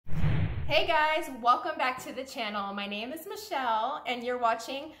Hey guys, welcome back to the channel. My name is Michelle and you're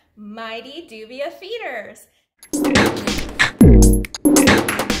watching Mighty Dubia Feeders.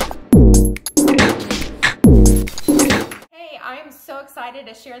 Hey, I'm so excited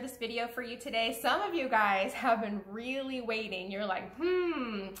to share this video for you today. Some of you guys have been really waiting. You're like,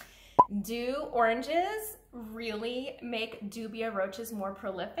 do oranges really make dubia roaches more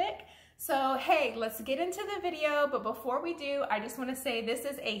prolific? So hey, let's get into the video, but before we do, I just want to say this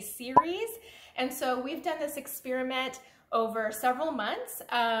is a series, and so we've done this experiment over several months.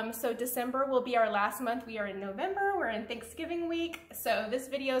 So December will be our last month. We are in November, we're in Thanksgiving week, so this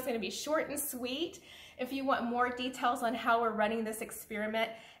video is going to be short and sweet. If you want more details on how we're running this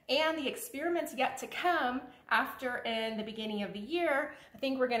experiment and the experiments yet to come after in the beginning of the year, I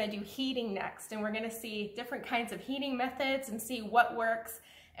think we're going to do heating next, and we're going to see different kinds of heating methods and see what works.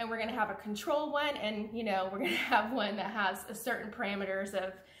 And we're going to have a control one, and we're going to have one that has a certain parameters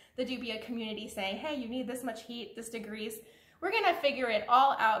of the dubia community saying, hey, you need this much heat, this degrees. We're going to figure it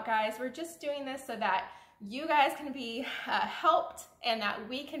all out, guys. We're just doing this so that you guys can be helped, and that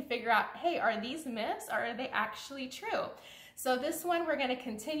we can figure out, hey, are these myths or are they actually true? So this one, we're going to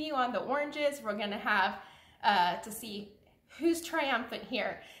continue on the oranges. We're going to have to see who's triumphant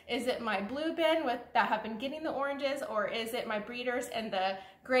here. Is it my blue bin that have been getting the oranges, or is it my breeders in the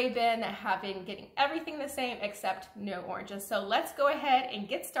gray bin that have been getting everything the same except no oranges? So let's go ahead and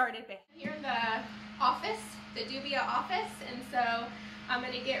get started. Here in the office, the dubia office, and so I'm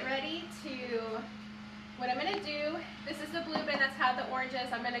going to get ready to, what I'm going to do, this is the blue bin that's had the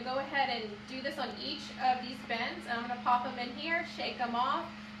oranges. I'm going to go ahead and do this on each of these bins, and I'm going to pop them in here, shake them off.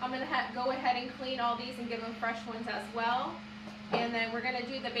 I'm going to go ahead and clean all these and give them fresh ones as well. And then we're going to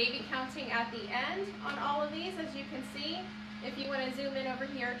do the baby counting at the end on all of these, as you can see. If you want to zoom in over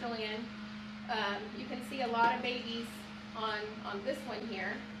here, Julian, you can see a lot of babies on this one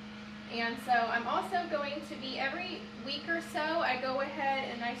here. And so I'm also going to be, every week or so, I go ahead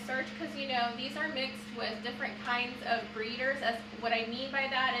and I search, because these are mixed with different kinds of breeders. As what I mean by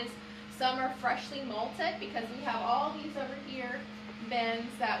that is some are freshly molted, because we have all these over here bins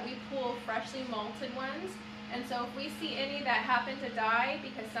that we pull freshly molted ones. And so if we see any that happen to die,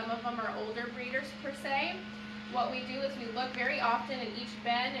 because some of them are older breeders per se, what we do is we look very often in each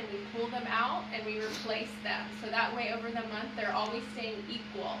bin and we pull them out and we replace them. So that way over the month they're always staying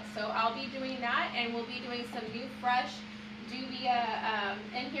equal. So I'll be doing that, and we'll be doing some new fresh dubia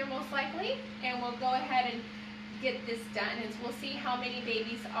in here most likely, and we'll go ahead and get this done, and we'll see how many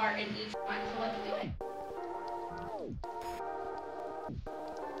babies are in each one. So let's do it.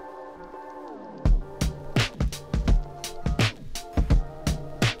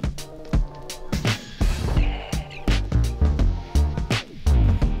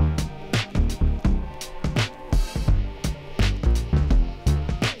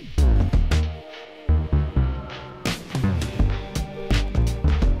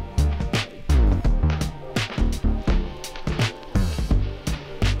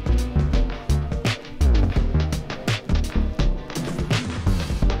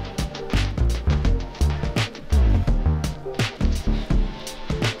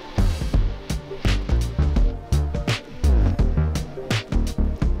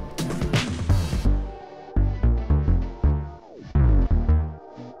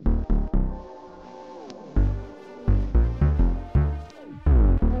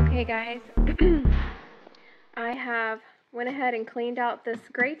 Okay guys, I have went ahead and cleaned out this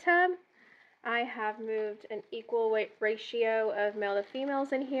gray tub. I have moved an equal weight ratio of male to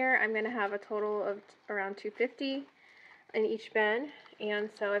females in here. I'm going to have a total of around 250 in each bin, and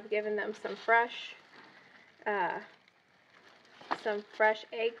so I've given them some fresh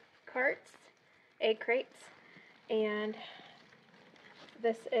egg crates, and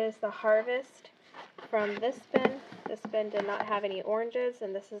this is the harvest from this bin. This bin did not have any oranges,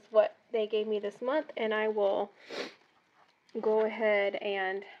 and this is what they gave me this month, and I will go ahead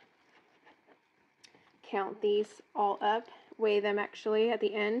and count these all up, weigh them actually at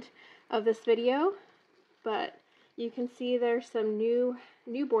the end of this video. But you can see there's some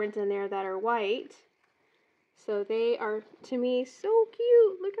newborns in there that are white, so they are, to me, so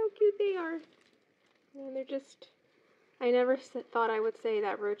cute. Look how cute they are. And they're just, I never thought I would say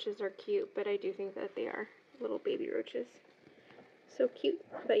that roaches are cute, but I do think that they are. Little baby roaches, so cute.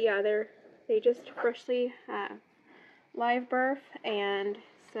 But yeah, they just freshly live birth, and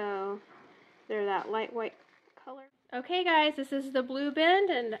so they're that light white color. Okay guys, this is the blue bin,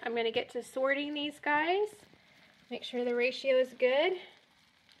 and I'm going to get to sorting these guys. Make sure the ratio is good.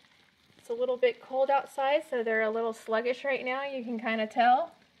 It's a little bit cold outside, so they're a little sluggish right now, you can kind of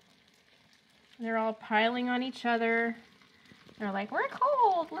tell. They're all piling on each other. They're like, we're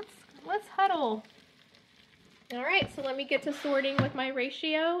cold, let's Let's huddle. All right, so let me get to sorting with my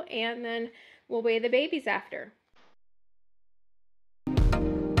ratio, and then we'll weigh the babies after.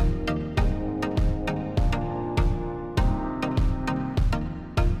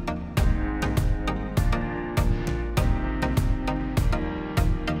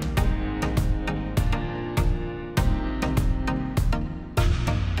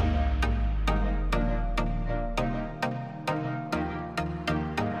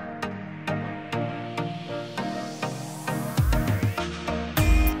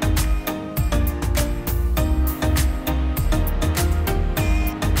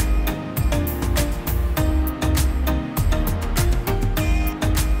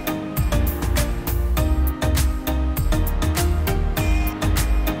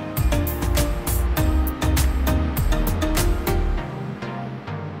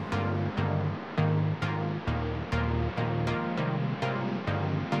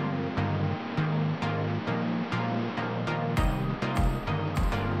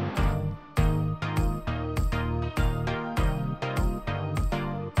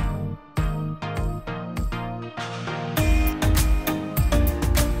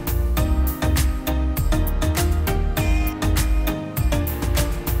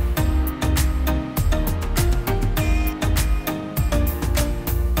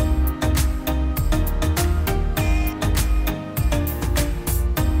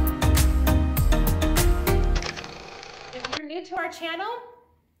 To our channel,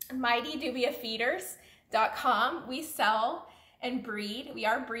 MightyDubiaFeeders.com. We sell and breed. We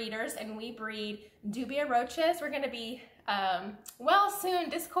are breeders, and we breed dubia roaches. We're going to be, well, soon.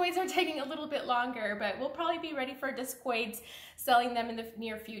 Discoids are taking a little bit longer, but we'll probably be ready for discoids, selling them in the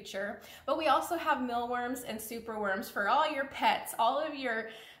near future. But we also have mealworms and superworms for all your pets, all of your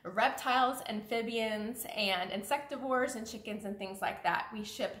reptiles, amphibians, and insectivores, and chickens, and things like that. We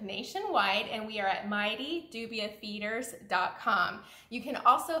ship nationwide, and we are at MightyDubiaFeeders.com. You can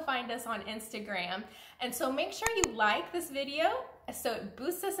also find us on Instagram. And so make sure you like this video so it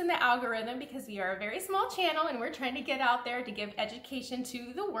boosts us in the algorithm, because we are a very small channel and we're trying to get out there to give education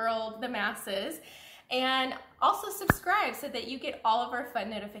to the world, the masses. And also subscribe so that you get all of our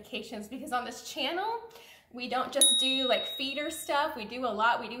fun notifications, because on this channel, we don't just do like feeder stuff. We do a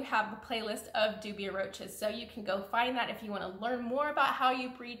lot. We do have the playlist of dubia roaches. So you can go find that if you want to learn more about how you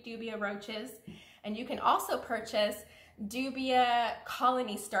breed dubia roaches. And you can also purchase dubia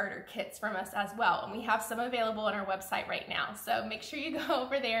colony starter kits from us as well. And we have some available on our website right now. So make sure you go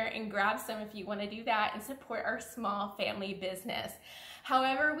over there and grab some if you want to do that and support our small family business.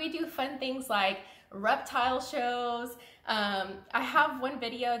 However, we do fun things like reptile shows. I have one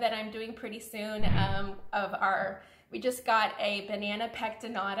video that I'm doing pretty soon we just got a banana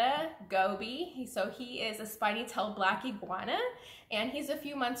pectinata goby. So he is a spiny-tailed black iguana, and he's a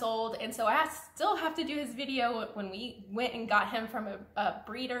few months old. And so I still have to do his video when we went and got him from a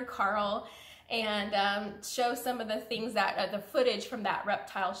breeder, Carl, and show some of the things that, the footage from that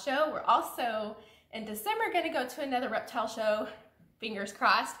reptile show. We're also in December going to go to another reptile show, fingers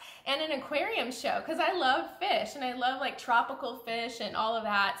crossed, and an aquarium show, because I love fish and I love like tropical fish and all of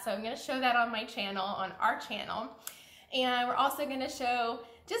that. So I'm going to show that on my channel, on our channel. And we're also going to show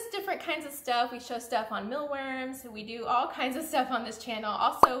just different kinds of stuff. We show stuff on mealworms. We do all kinds of stuff on this channel.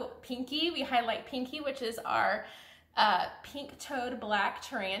 Also Pinky, we highlight Pinky, which is our pink-toed black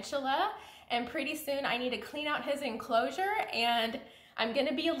tarantula. And pretty soon I need to clean out his enclosure, and I'm going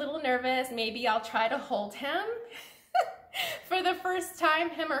to be a little nervous. Maybe I'll try to hold him for the first time,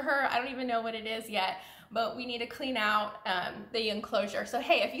 him or her. I don't even know what it is yet, but we need to clean out the enclosure. So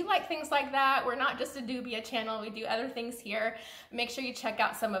hey, if you like things like that, we're not just a dubia channel, we do other things here. Make sure you check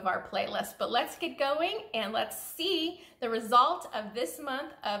out some of our playlists. But let's get going and let's see the result of this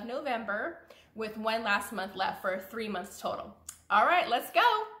month of November, with one last month left for 3 months total. All right, let's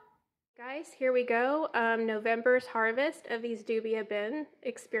go. Guys, here we go. November's harvest of these Dubia bin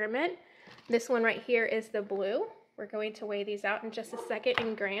experiment. This one right here is the blue. We're going to weigh these out in just a second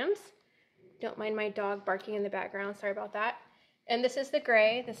in grams. Don't mind my dog barking in the background, sorry about that. And this is the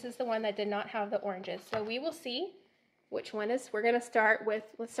gray. This is the one that did not have the oranges. So we will see which one is. We're gonna start with,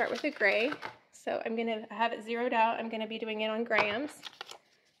 let's start with the gray. So I'm gonna have it zeroed out. I'm gonna be doing it on grams.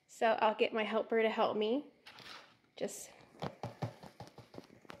 So I'll get my helper to help me. Just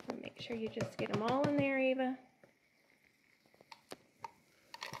make sure you just get them all in there, Eva.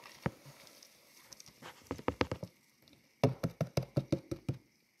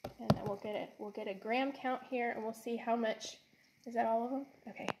 And then we'll get a gram count here, and we'll see how much. Is that all of them?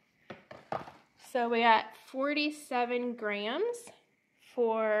 Okay. So we got 47 grams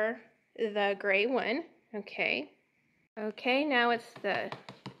for the gray one. Okay. Okay, now it's the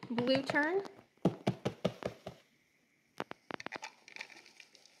blue turn.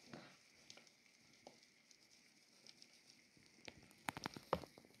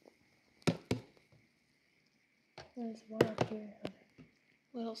 There's one up here.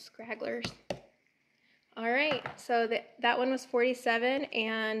 Little scragglers. All right, so that one was 47,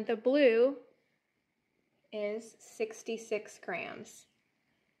 and the blue is 66 grams.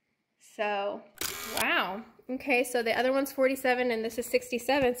 So, wow. Okay, so the other one's 47 and this is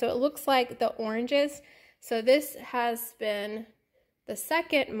 67. So it looks like the oranges. So this has been the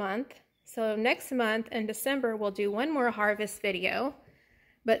second month. So next month in December, we'll do one more harvest video.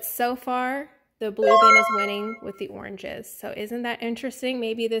 But so far, the blue bin is winning with the oranges. So isn't that interesting?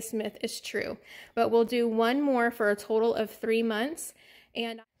 Maybe this myth is true. But we'll do one more for a total of 3 months.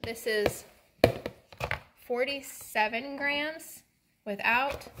 And this is 47 grams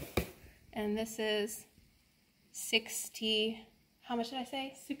without. And this is 60, how much did I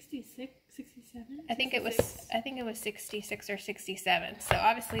say? 66, 67? I think it was 66 or 67. So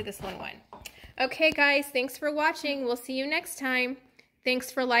obviously this one won. Okay guys, thanks for watching. We'll see you next time.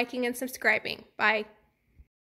 Thanks for liking and subscribing. Bye.